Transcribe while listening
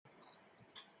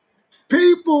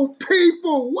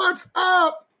People, what's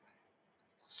up?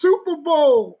 Super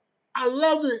Bowl. I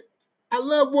love it. I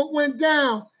love what went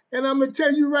down. And I'm going to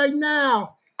tell you right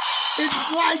now,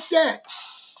 it's like that.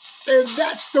 And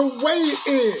that's the way it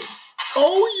is.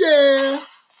 Oh,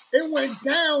 yeah. It went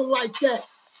down like that.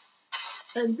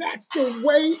 And that's the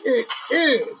way it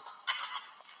is.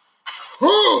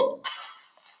 Huh.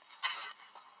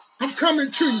 I'm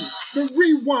coming to you. The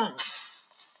Rewind.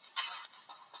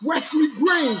 Wesley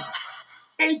Green,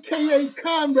 a.k.a.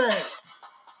 Conrad.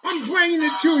 I'm bringing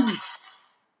it to you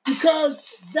because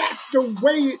that's the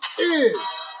way it is.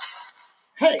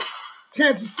 Hey,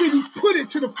 Kansas City put it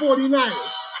to the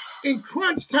 49ers in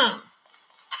crunch time.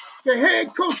 The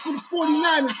head coach for the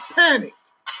 49ers panicked.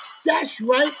 That's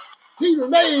right. He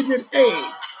laid an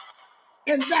egg.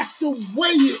 And that's the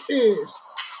way it is.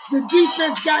 The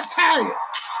defense got tired.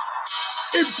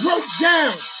 It broke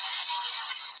down.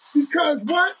 Because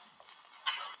what?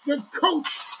 The coach,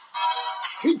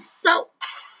 he felt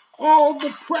all the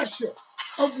pressure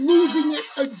of losing it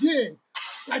again.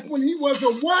 Like when he was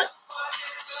a what?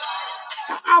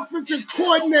 An offensive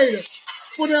coordinator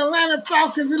for the Atlanta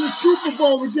Falcons in the Super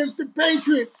Bowl against the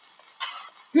Patriots.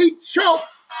 He choked.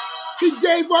 He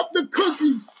gave up the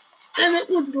cookies. And it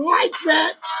was like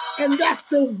that. And that's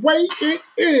the way it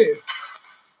is.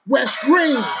 Wes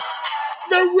Green,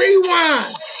 the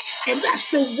Rewind. And that's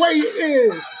the way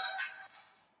it is.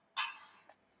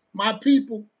 My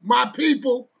people,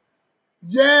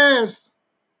 yes,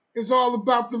 it's all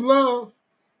about the love.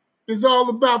 It's all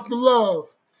about the love.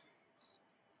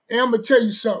 And I'm going to tell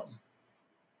you something.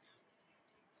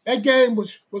 That game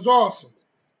was awesome.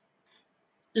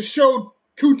 It showed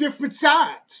two different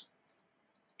sides.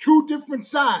 Two different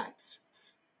sides.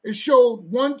 It showed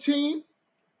one team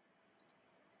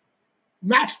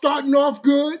not starting off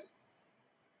good,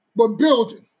 but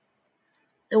building.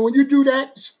 And when you do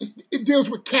that, it deals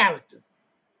with character.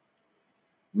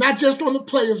 Not just on the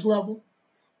players level,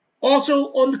 also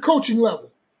on the coaching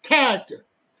level. Character.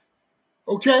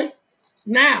 Okay?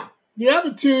 Now, the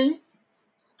other team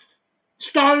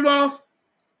started off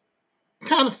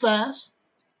kind of fast,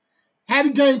 had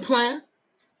a game plan,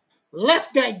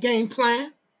 left that game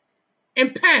plan,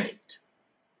 and panicked.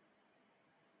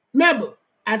 Remember,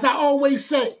 as I always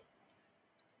say,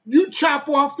 you chop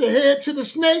off the head to the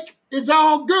snake, it's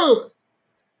all good.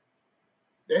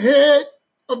 The head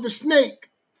of the snake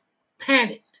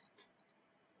panicked,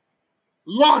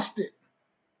 lost it,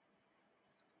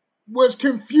 was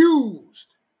confused,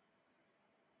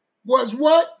 was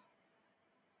what?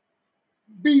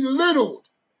 Belittled.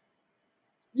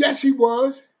 Yes, he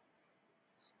was.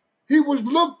 He was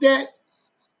looked at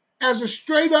as a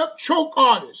straight up choke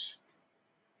artist.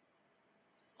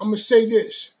 I'm going to say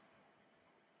this.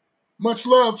 Much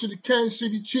love to the Kansas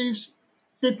City Chiefs.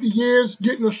 50 years,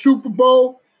 getting a Super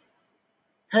Bowl.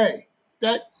 Hey,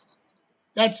 that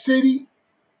city,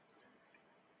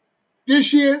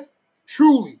 this year,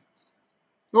 truly,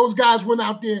 those guys went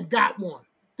out there and got one.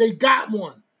 They got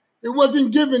one. It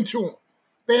wasn't given to them.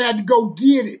 They had to go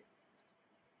get it.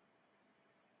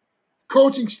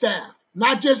 Coaching staff,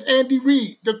 not just Andy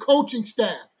Reid, the coaching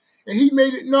staff. And he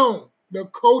made it known, the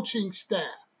coaching staff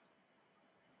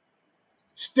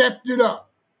stepped it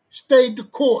up, stayed the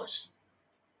course.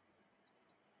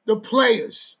 The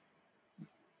players,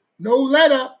 no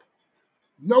let up,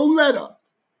 no let up.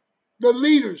 The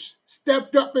leaders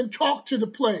stepped up and talked to the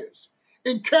players,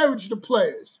 encouraged the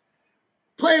players.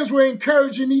 Players were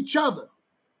encouraging each other.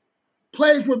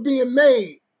 Plays were being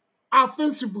made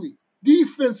offensively,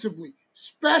 defensively,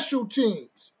 special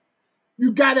teams.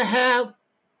 You got to have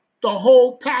the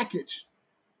whole package,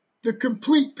 the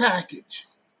complete package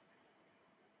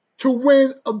to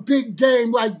win a big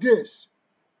game like this.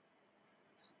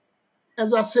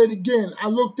 As I said again, I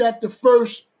looked at the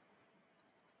first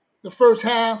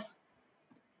half,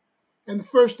 and the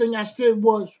first thing I said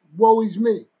was, woe is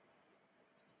me.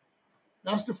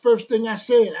 That's the first thing I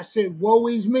said. I said, woe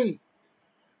is me.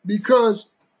 Because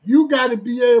you got to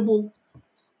be able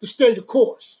to stay the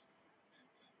course.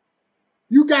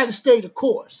 You got to stay the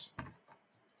course.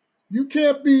 You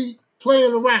can't be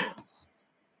playing around.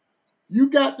 You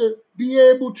got to be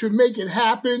able to make it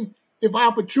happen if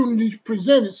opportunities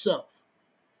present itself.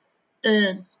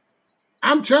 And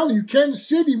I'm telling you, Kansas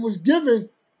City was giving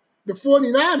the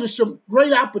 49ers some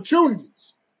great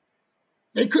opportunities.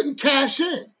 They couldn't cash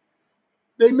in.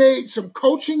 They made some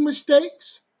coaching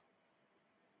mistakes.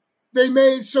 They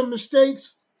made some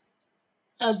mistakes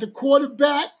as the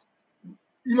quarterback,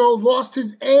 lost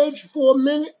his edge for a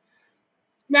minute.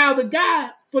 Now, the guy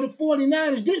for the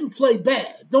 49ers didn't play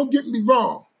bad. Don't get me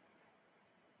wrong.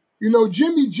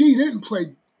 Jimmy G didn't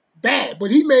play bad,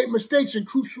 but he made mistakes in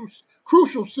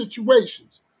crucial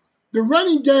situations. The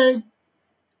running game,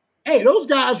 hey, those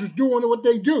guys was doing what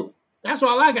they do. That's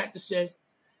all I got to say.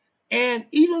 And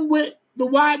even with the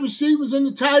wide receivers and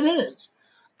the tight ends,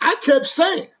 I kept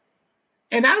saying,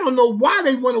 and I don't know why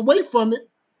they went away from it,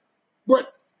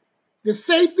 but the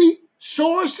safety,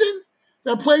 Sorensen,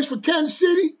 that plays for Kansas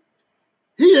City,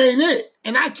 he ain't it.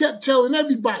 And I kept telling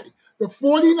everybody, the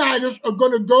 49ers are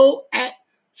going to go at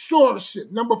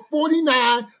Sorensen, number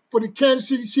 49 for the Kansas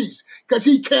City Chiefs, because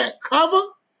he can't cover.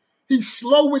 He's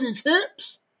slow with his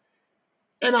hips.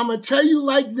 And I'm going to tell you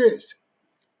like this.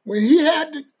 When he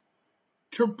had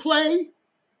to play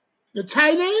the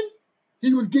tight end,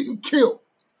 he was getting killed.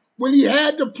 When he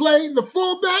had to play the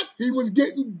fullback, he was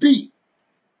getting beat.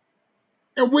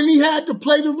 And when he had to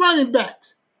play the running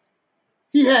backs,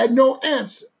 he had no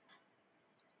answer.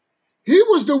 He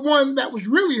was the one that was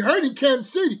really hurting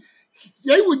Kansas City.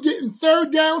 They were getting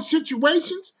third down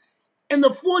situations, and the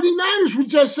 49ers would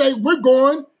just say, we're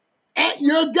going at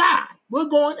your guy. We're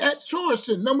going at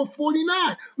Sorensen, number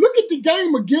 49. Look at the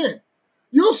game again.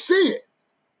 You'll see it.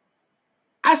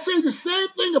 I say the same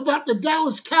thing about the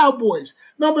Dallas Cowboys.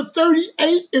 Number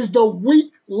 38 is the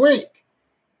weak link.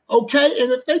 Okay?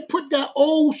 And if they put that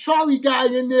old sorry guy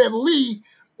in there, Lee,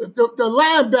 the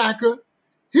linebacker,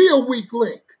 he a weak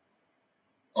link.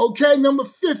 Okay? Number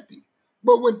 50.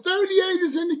 But when 38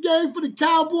 is in the game for the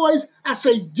Cowboys, I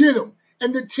say get him.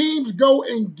 And the teams go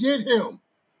and get him.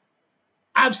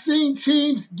 I've seen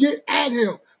teams get at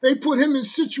him. They put him in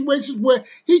situations where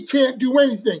he can't do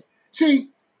anything. See,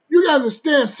 you got to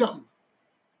understand something.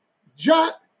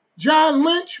 John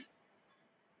Lynch,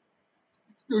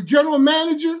 the general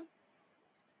manager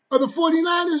of the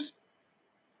 49ers,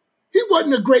 he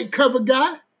wasn't a great cover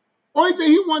guy. Only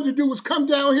thing he wanted to do was come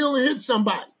downhill and hit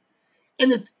somebody.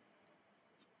 And if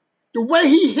the way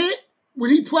he hit when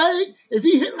he played, if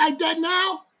he hit like that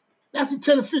now, that's a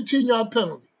 10 or 15-yard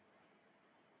penalty.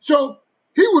 So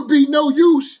he would be no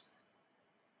use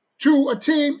to a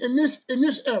team in this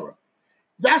era.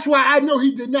 That's why I know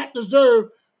he did not deserve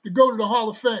to go to the Hall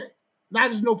of Fame.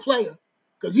 Not as no player,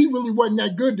 because he really wasn't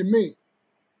that good to me.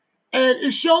 And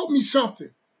it showed me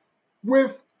something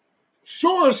with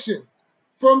Sorensen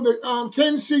from the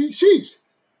Kansas City Chiefs.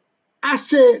 I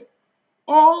said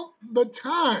all the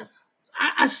time,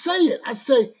 I say it. I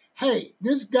say, hey,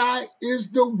 this guy is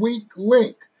the weak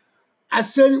link. I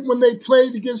said it when they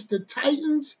played against the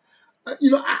Titans.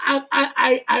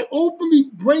 I openly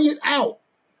bring it out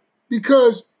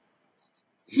because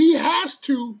he has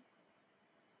to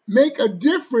make a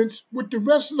difference with the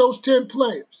rest of those 10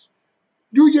 players.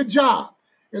 Do your job.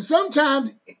 And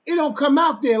sometimes it don't come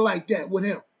out there like that with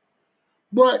him.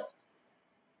 But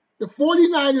the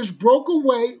 49ers broke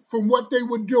away from what they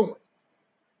were doing.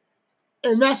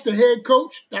 And that's the head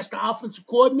coach. That's the offensive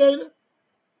coordinator.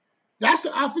 That's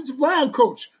the offensive line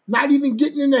coach, not even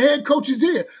getting in the head coach's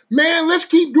ear. Man, let's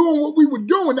keep doing what we were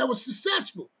doing that was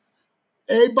successful.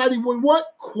 Everybody went what?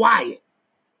 Quiet.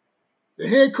 The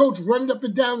head coach running up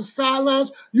and down the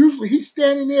sidelines. Usually he's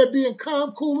standing there being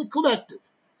calm, cool, and collective.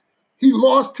 He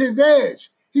lost his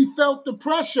edge. He felt the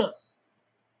pressure.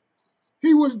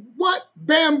 He was what?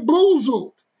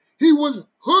 Bamboozled. He was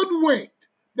hoodwinked.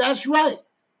 That's right.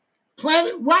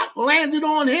 Planet Rock landed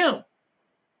on him.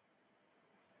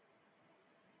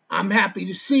 I'm happy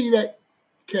to see that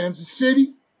Kansas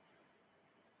City,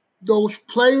 those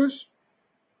players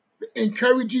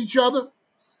encourage each other.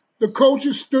 The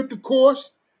coaches stood the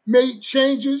course, made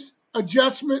changes,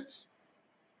 adjustments.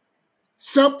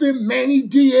 Something Manny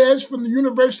Diaz from the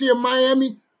University of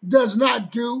Miami does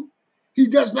not do. He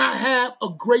does not have a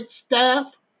great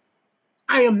staff.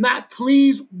 I am not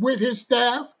pleased with his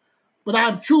staff, but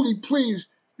I'm truly pleased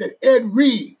that Ed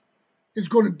Reed is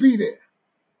going to be there.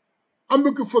 I'm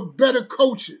looking for better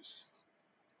coaches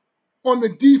on the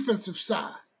defensive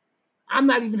side. I'm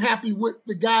not even happy with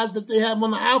the guys that they have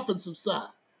on the offensive side.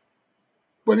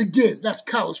 But again, that's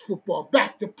college football.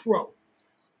 Back to pro.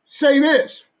 Say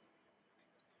this.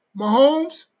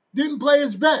 Mahomes didn't play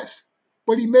his best,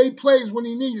 but he made plays when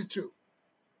he needed to.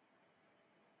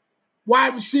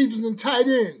 Wide receivers and tight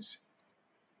ends.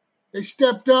 They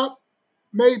stepped up,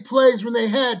 made plays when they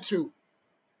had to.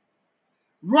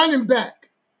 Running back.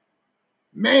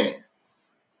 Man,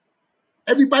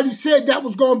 everybody said that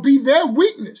was going to be their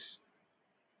weakness.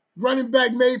 Running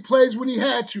back made plays when he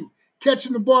had to,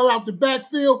 catching the ball out the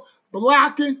backfield,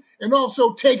 blocking, and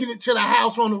also taking it to the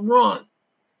house on the run.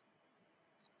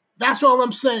 That's all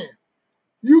I'm saying.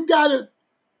 You got to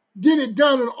get it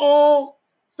done in all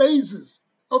phases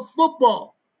of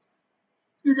football.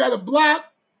 You got to block,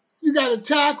 you got to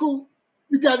tackle,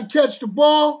 you got to catch the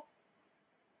ball.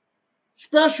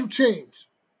 Special teams,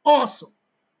 awesome.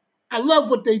 I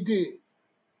love what they did.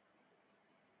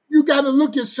 You got to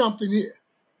look at something here.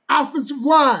 Offensive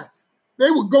line,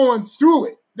 they were going through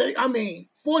it.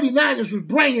 49ers was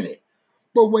bringing it.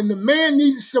 But when the man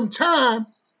needed some time,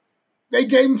 they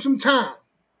gave him some time.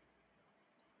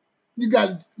 You got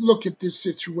to look at this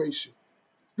situation.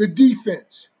 The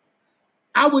defense.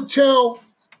 I would tell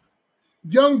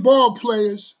young ball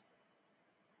players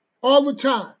all the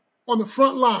time on the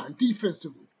front line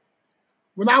defensively,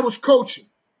 when I was coaching,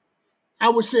 I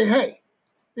would say, hey,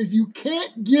 if you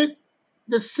can't get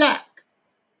the sack,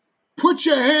 put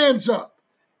your hands up.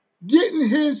 Get in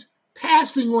his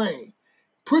passing lane.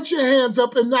 Put your hands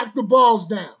up and knock the balls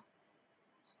down.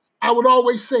 I would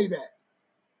always say that.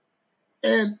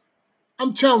 And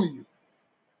I'm telling you,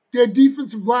 their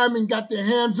defensive linemen got their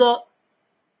hands up.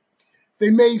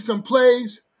 They made some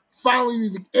plays. Finally,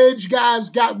 the edge guys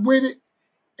got with it,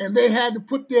 and they had to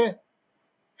put their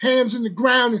hands in the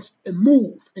ground and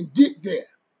move and get there.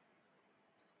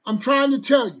 I'm trying to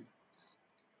tell you,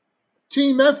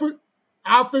 team effort,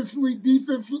 offensively,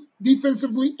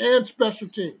 defensively, and special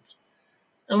teams.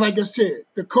 And like I said,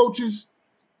 the coaches,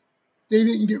 they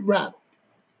didn't get rattled.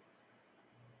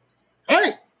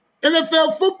 Hey,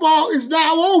 NFL football is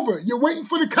now over. You're waiting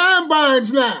for the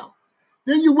combines now.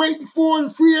 Then you're waiting for the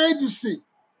free agency.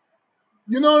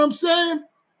 You know what I'm saying?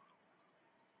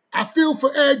 I feel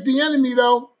for Eric Bieniemy,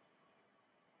 though.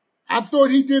 I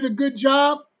thought he did a good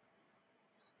job.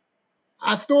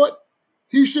 I thought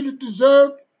he should have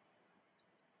deserved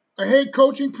a head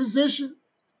coaching position.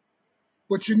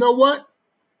 But you know what?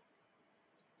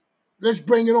 Let's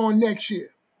bring it on next year.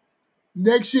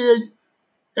 Next year,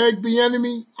 Eric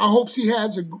Bieniemy, I hope he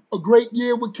has a great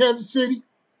year with Kansas City.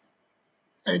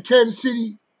 And Kansas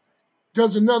City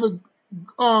does another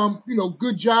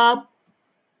good job.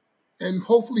 And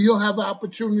hopefully he'll have an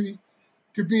opportunity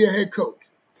to be a head coach.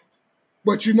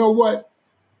 But you know what?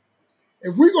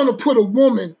 If we're going to put a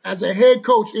woman as a head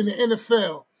coach in the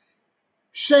NFL,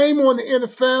 shame on the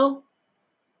NFL,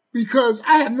 because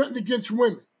I have nothing against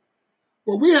women.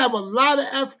 But we have a lot of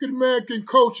African-American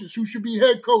coaches who should be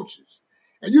head coaches.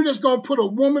 And you're just going to put a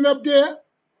woman up there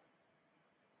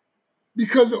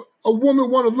because a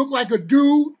woman want to look like a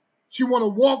dude. She want to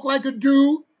walk like a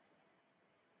dude.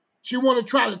 She want to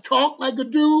try to talk like a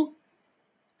dude.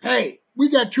 Hey, we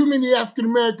got too many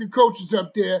African-American coaches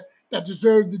up there that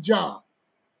deserve the job.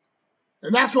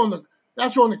 And that's on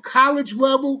the college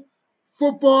level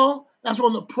football. That's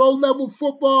on the pro level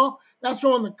football. That's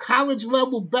on the college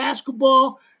level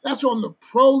basketball. That's on the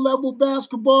pro level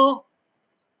basketball,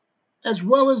 as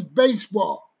well as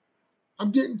baseball.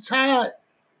 I'm getting tired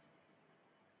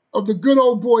of the good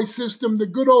old boy system, the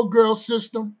good old girl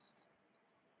system,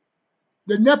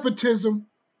 the nepotism.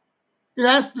 It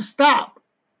has to stop.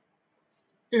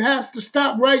 It has to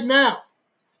stop right now.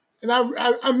 And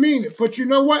I mean it. But you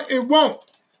know what? It won't.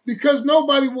 Because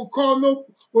nobody will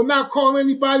not call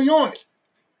anybody on it.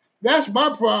 That's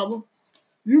my problem.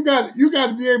 You got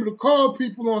to be able to call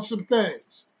people on some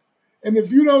things. And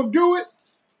if you don't do it,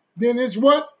 then it's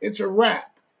what? It's a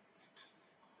wrap.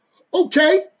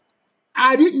 Okay,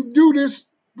 I didn't do this,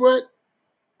 but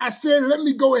I said let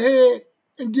me go ahead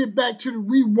and get back to the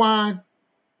rewind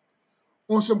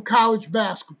on some college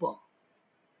basketball.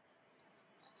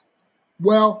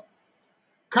 Well,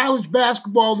 college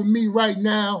basketball to me right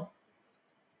now,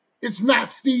 it's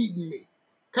not feeding me.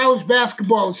 College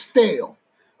basketball is stale,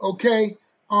 okay?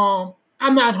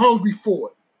 I'm not hungry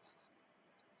for it.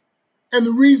 And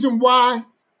the reason why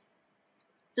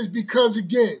is because,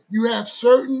 again, you have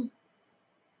certain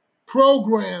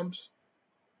programs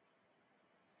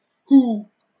who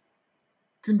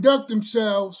conduct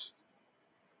themselves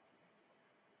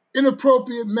in an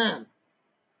inappropriate manner.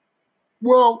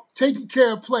 Well, taking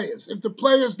care of players. If the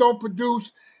players don't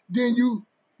produce, then you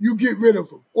get rid of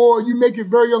them. Or you make it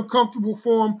very uncomfortable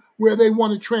for them where they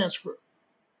want to transfer.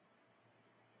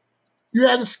 You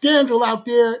had a scandal out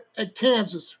there at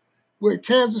Kansas where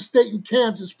Kansas State and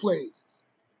Kansas played.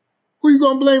 Who are you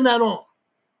going to blame that on?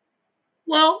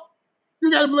 Well,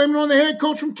 you got to blame it on the head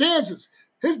coach from Kansas.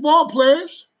 His ball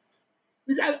players.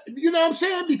 You know what I'm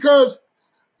saying? Because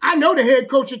I know the head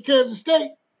coach at Kansas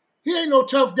State. He ain't no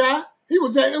tough guy. He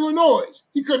was at Illinois.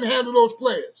 He couldn't handle those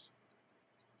players.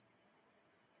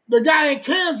 The guy in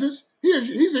Kansas,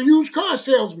 he's a used car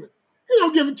salesman. He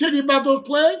don't give a titty about those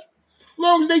players. As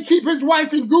long as they keep his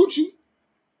wife in Gucci,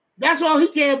 that's all he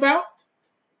care about.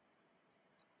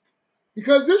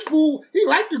 Because this fool, he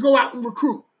like to go out and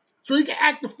recruit so he can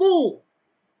act the fool.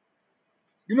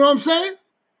 You know what I'm saying?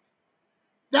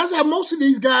 That's how most of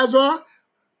these guys are.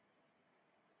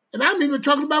 And I'm even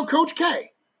talking about Coach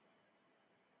K.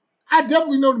 I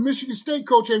definitely know the Michigan State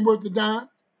coach ain't worth a dime.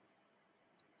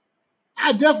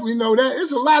 I definitely know that.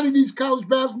 There's a lot of these college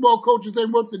basketball coaches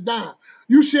ain't worth a dime.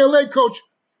 UCLA coach,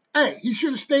 hey, he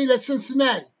should have stayed at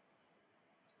Cincinnati.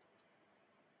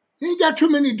 He ain't got too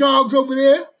many dogs over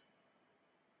there.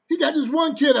 He got this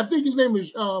one kid, I think his name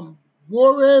is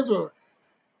Juarez, or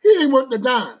he ain't worth a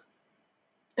dime.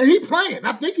 And he playing.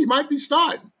 I think he might be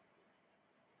starting.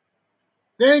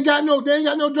 They ain't got no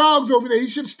dogs over there. He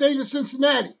should have stayed in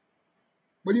Cincinnati.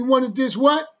 But he wanted this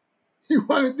what? He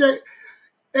wanted that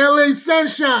LA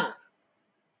sunshine.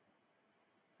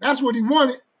 That's what he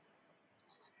wanted.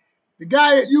 The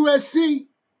guy at USC,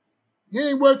 he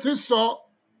ain't worth his salt.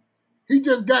 He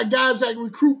just got guys that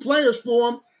recruit players for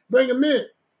him, bring them in.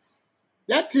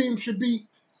 That team should be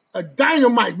a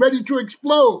dynamite, ready to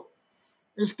explode.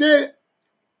 Instead,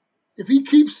 if he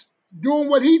keeps doing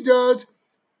what he does,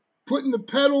 putting the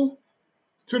pedal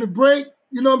to the brake,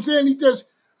 you know what I'm saying? He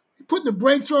put the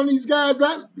brakes on these guys.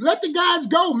 Let the guys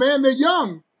go, man. They're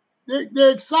young.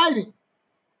 They're exciting.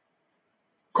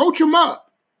 Coach them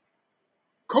up.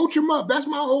 Coach them up. That's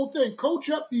my whole thing. Coach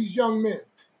up these young men.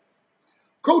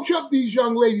 Coach up these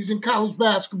young ladies in college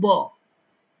basketball.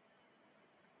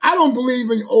 I don't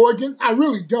believe in Oregon. I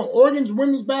really don't. Oregon's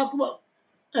women's basketball.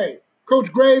 Hey,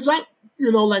 Coach Graves, like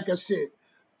I said,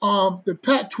 the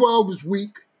Pac-12 is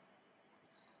weak.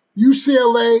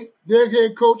 UCLA, their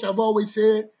head coach, I've always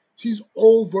said, she's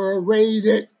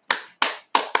overrated.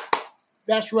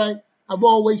 That's right. I've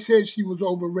always said she was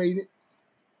overrated.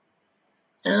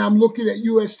 And I'm looking at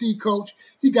USC coach.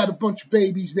 He got a bunch of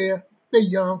babies there. They're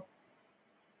young.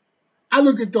 I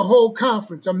look at the whole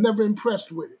conference. I'm never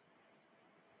impressed with it.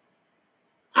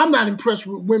 I'm not impressed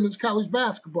with women's college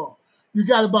basketball. You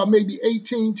got about maybe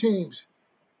 18 teams.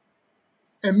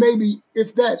 And maybe,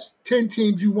 if that's 10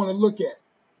 teams you want to look at.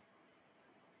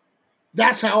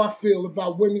 That's how I feel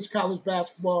about women's college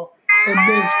basketball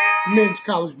and men's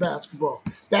college basketball.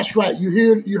 That's right. You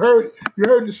heard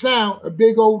the sound, a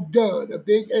big old dud, a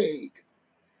big egg.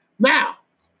 Now,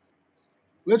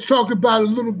 let's talk about a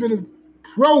little bit of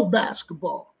pro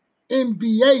basketball,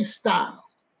 NBA style.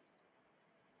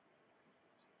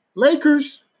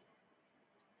 Lakers,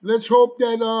 let's hope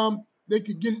that they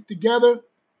could get it together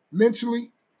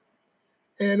mentally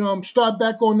and start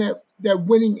back on that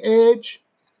winning edge.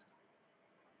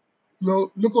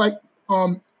 Look like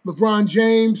LeBron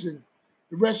James and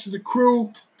the rest of the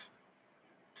crew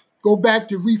go back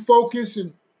to refocus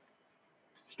and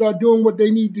start doing what they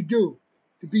need to do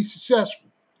to be successful.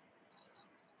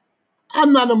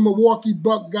 I'm not a Milwaukee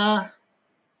Buck guy.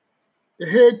 The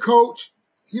head coach,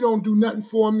 he don't do nothing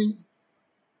for me.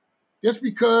 Just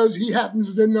because he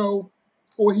happens to know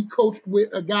or he coached with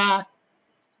a guy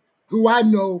who I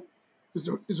know is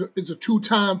a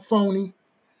two-time phony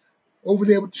over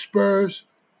there with the Spurs.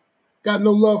 Got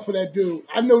no love for that dude.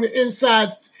 I know the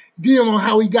inside deal on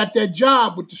how he got that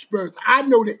job with the Spurs. I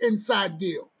know the inside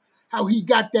deal, how he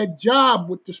got that job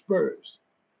with the Spurs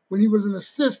when he was an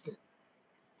assistant.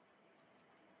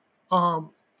 The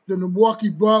Milwaukee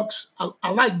Bucks, I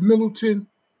like Middleton.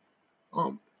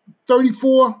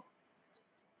 34,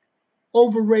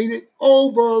 overrated.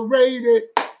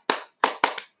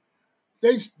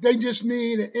 They just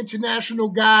need an international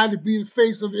guy to be the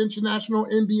face of international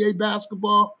NBA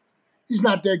basketball. He's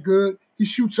not that good. He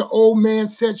shoots an old man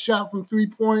set shot from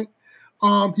 3-point.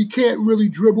 He can't really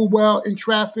dribble well in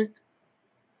traffic.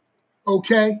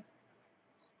 Okay?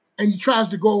 And he tries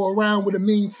to go around with a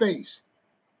mean face.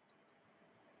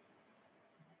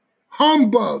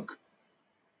 Humbug.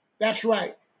 That's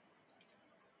right.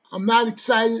 I'm not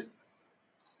excited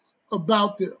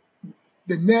about the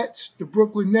Nets, the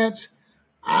Brooklyn Nets.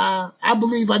 I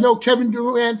know Kevin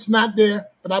Durant's not there,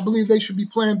 but I believe they should be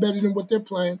playing better than what they're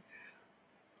playing.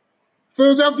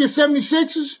 Philadelphia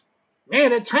 76ers,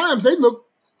 man, at times they look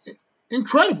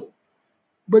incredible.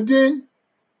 But then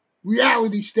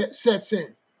reality sets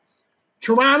in.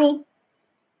 Toronto,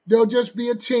 they'll just be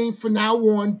a team from now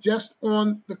on, just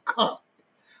on the cuff.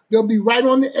 They'll be right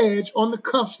on the edge, on the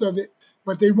cuffs of it,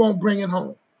 but they won't bring it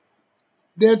home.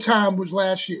 Their time was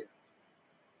last year.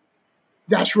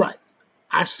 That's right.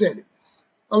 I said it.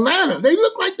 Atlanta, they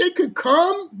look like they could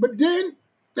come, but then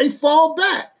they fall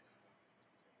back.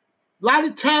 A lot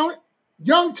of talent,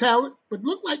 young talent, but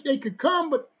look like they could come,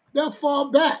 but they'll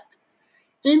fall back.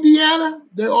 Indiana,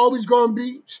 they're always going to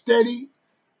be steady,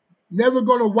 never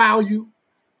going to wow you.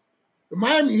 The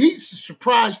Miami Heat's a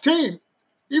surprise team.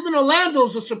 Even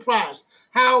Orlando's a surprise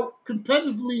how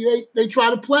competitively they try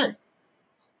to play.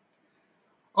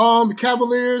 The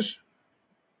Cavaliers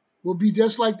will be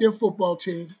just like their football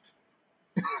team.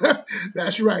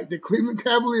 That's right. The Cleveland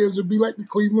Cavaliers will be like the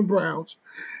Cleveland Browns.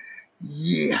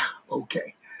 Yeah,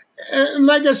 okay. And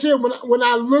like I said, when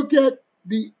I look at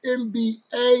the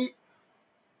NBA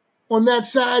on that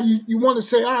side, you want to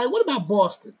say, all right, what about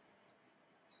Boston?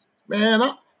 Man,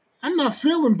 I'm not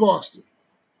feeling Boston.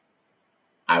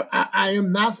 I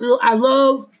am not feeling. I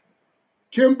love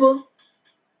Kimba.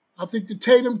 I think the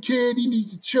Tatum kid, he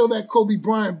needs to chill that Kobe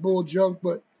Bryant bull junk.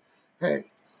 But hey,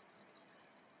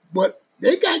 but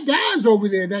they got guys over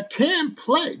there that can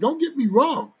play. Don't get me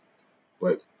wrong.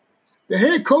 But the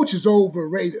head coach is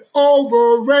overrated.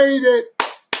 Overrated.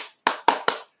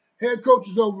 Head coach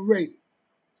is overrated.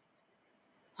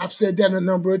 I've said that a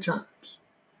number of times.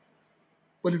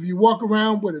 But if you walk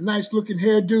around with a nice looking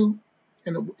hairdo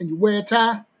and you wear a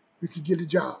tie, you can get a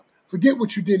job. Forget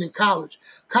what you did in college.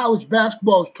 College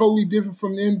basketball is totally different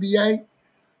from the NBA.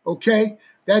 Okay?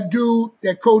 That dude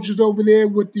that coaches over there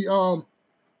with the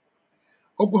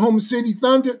Oklahoma City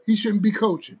Thunder, he shouldn't be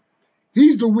coaching.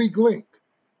 He's the weak link.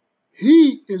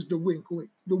 He is the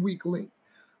weak link.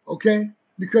 Okay?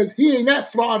 Because he ain't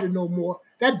at Florida no more.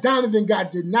 That Donovan guy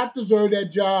did not deserve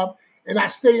that job. And I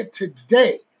say it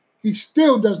today. He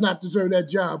still does not deserve that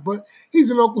job. But he's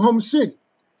in Oklahoma City.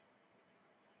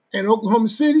 And Oklahoma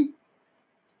City,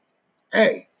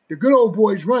 hey, the good old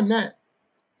boys run that.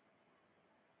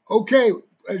 Okay,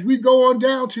 as we go on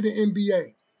down to the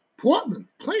NBA, Portland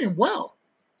playing well.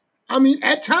 I mean,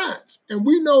 at times. And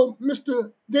we know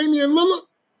Mr. Damian Lillard,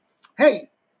 hey,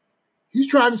 he's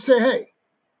trying to say, hey,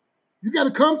 you got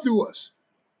to come through us.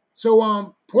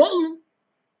 So Portland,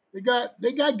 they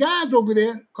got guys over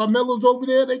there. Carmelo's over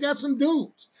there. They got some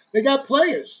dudes. They got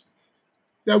players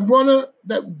that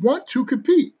want to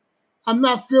compete. I'm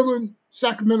not feeling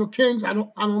Sacramento Kings. I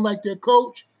don't like their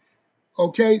coach.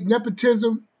 Okay,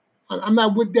 nepotism. I'm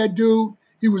not with that dude.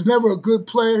 He was never a good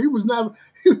player. He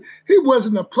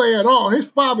wasn't a player at all. His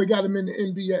father got him in the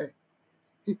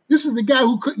NBA. This is the guy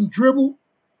who couldn't dribble.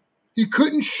 He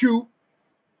couldn't shoot.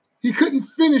 He couldn't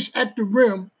finish at the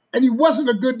rim, and he wasn't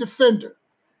a good defender.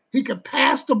 He could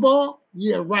pass the ball.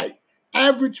 Yeah, right.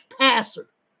 Average passer.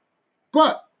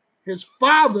 But his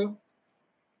father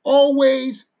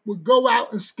always would go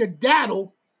out and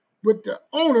skedaddle with the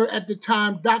owner at the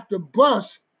time, Dr.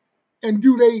 Buss, and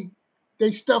do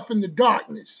they stuff in the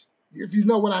darkness, if you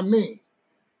know what I mean.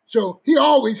 So he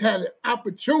always had an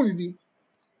opportunity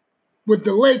with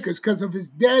the Lakers because of his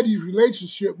daddy's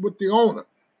relationship with the owner.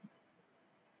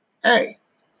 Hey,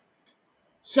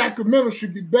 Sacramento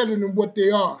should be better than what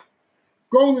they are.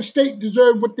 Golden State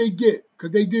deserve what they get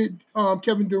because they did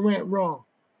Kevin Durant wrong.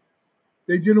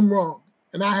 They did him wrong.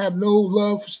 And I have no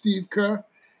love for Steve Kerr,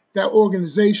 that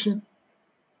organization.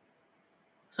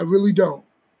 I really don't.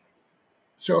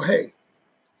 So, hey,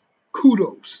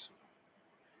 kudos.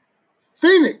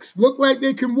 Phoenix look like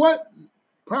they can what?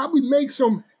 Probably make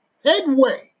some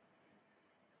headway.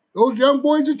 Those young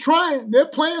boys are trying. They're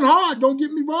playing hard. Don't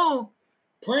get me wrong.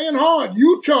 Playing hard.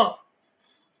 Utah.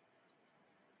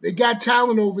 They got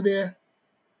talent over there.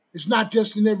 It's not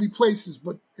just in every places,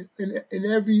 but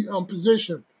in every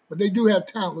position. But they do have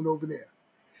talent over there.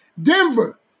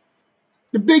 Denver,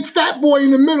 the big fat boy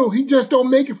in the middle, he just don't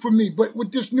make it for me. But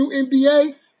with this new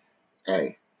NBA,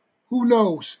 hey, who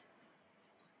knows?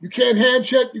 You can't hand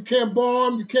check, you can't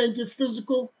bomb, you can't get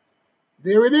physical.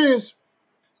 There it is.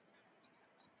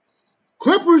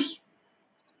 Clippers,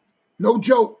 no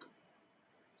joke.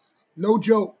 No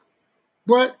joke.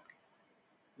 But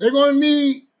they're going to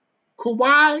need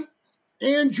Kawhi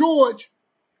and George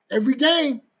every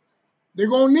game. They're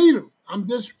going to need them. I'm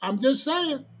just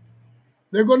saying.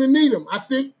 They're going to need them. I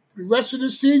think the rest of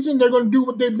the season, they're going to do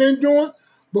what they've been doing.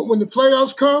 But when the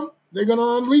playoffs come, they're going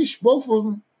to unleash both of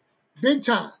them big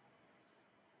time.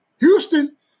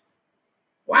 Houston,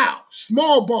 wow,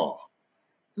 small ball.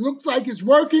 It looks like it's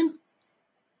working.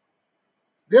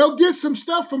 They'll get some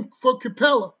stuff for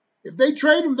Capella. If they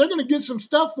trade him, they're going to get some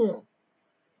stuff for him.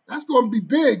 That's going to be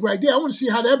big right there. I want to see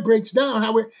how that breaks down,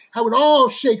 how it all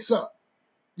shakes up.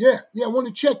 Yeah, I want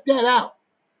to check that out.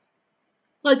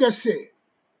 Like I said,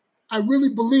 I really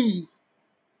believe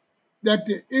that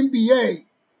the NBA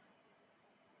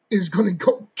is going to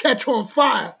go catch on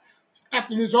fire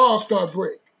after this All-Star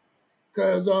break.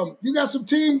 Because you got some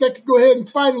teams that can go ahead and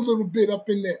fight a little bit up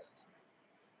in there.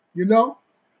 You know?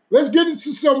 Let's get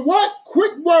into some what?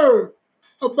 Quick word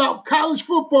about college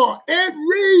football. Ed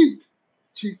Reed,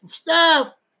 Chief of Staff.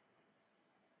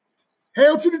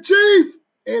 Hail to the Chief.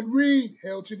 Ed Reed.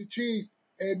 Hail to the Chief.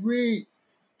 Ed Reed.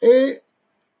 Ed,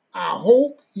 I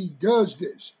hope he does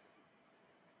this.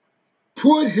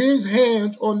 Put his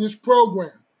hands on this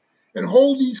program and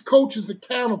hold these coaches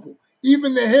accountable,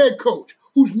 even the head coach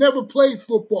who's never played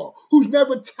football, who's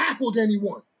never tackled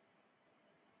anyone,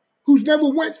 who who's never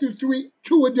went through 3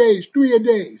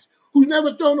 a-days, who's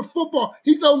never thrown a football.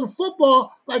 He throws a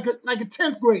football like a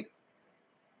 10th grader.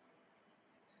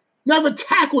 Never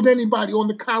tackled anybody on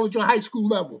the college or high school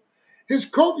level. His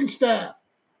coaching staff,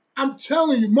 I'm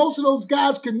telling you, most of those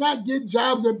guys could not get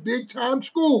jobs at big-time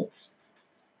schools.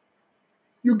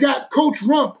 You got Coach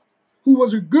Rump, who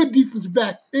was a good defensive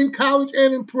back in college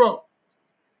and in pro.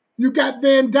 You got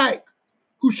Van Dyke,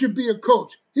 who should be a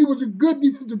coach. He was a good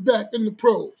defensive back in the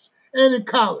pros and in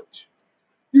college.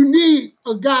 You need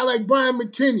a guy like Brian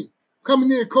McKinney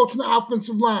coming in and coaching the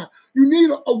offensive line. You need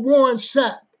a Warren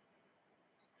Sapp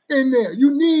in there.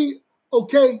 You need,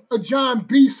 a John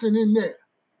Beeson in there.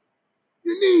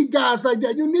 You need guys like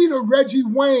that. You need a Reggie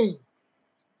Wayne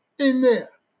in there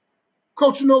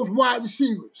coaching those wide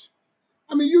receivers.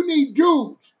 I mean, you need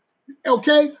dudes,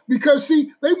 because,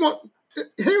 see, they want –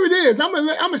 here it is. I'm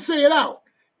gonna say it out.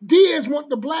 Diaz want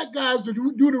the black guys to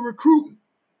do the recruiting.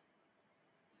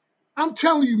 I'm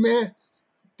telling you, man,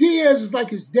 Diaz is like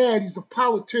his dad. He's a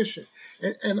politician.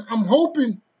 And I'm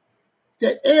hoping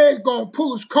that Ed's going to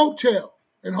pull his coattail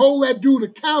and hold that dude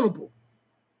accountable.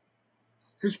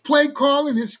 His play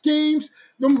calling, his schemes,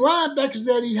 them linebackers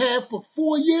that he had for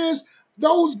 4 years,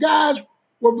 those guys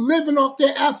were living off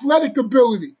their athletic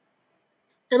ability.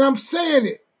 And I'm saying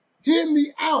it. Hear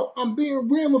me out. I'm being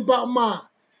real about mine.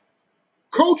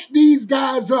 Coach these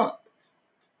guys up.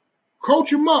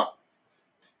 Coach them up.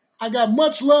 I got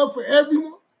much love for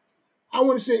everyone. I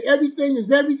want to say everything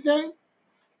is everything.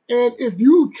 And if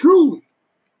you truly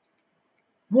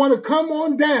want to come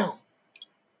on down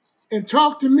and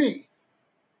talk to me,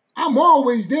 I'm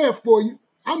always there for you.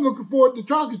 I'm looking forward to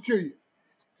talking to you.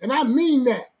 And I mean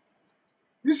that.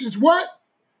 This is what?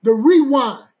 The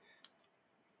Rewind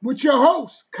with your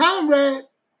host, Conrad,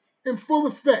 in full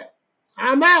effect.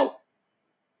 I'm out.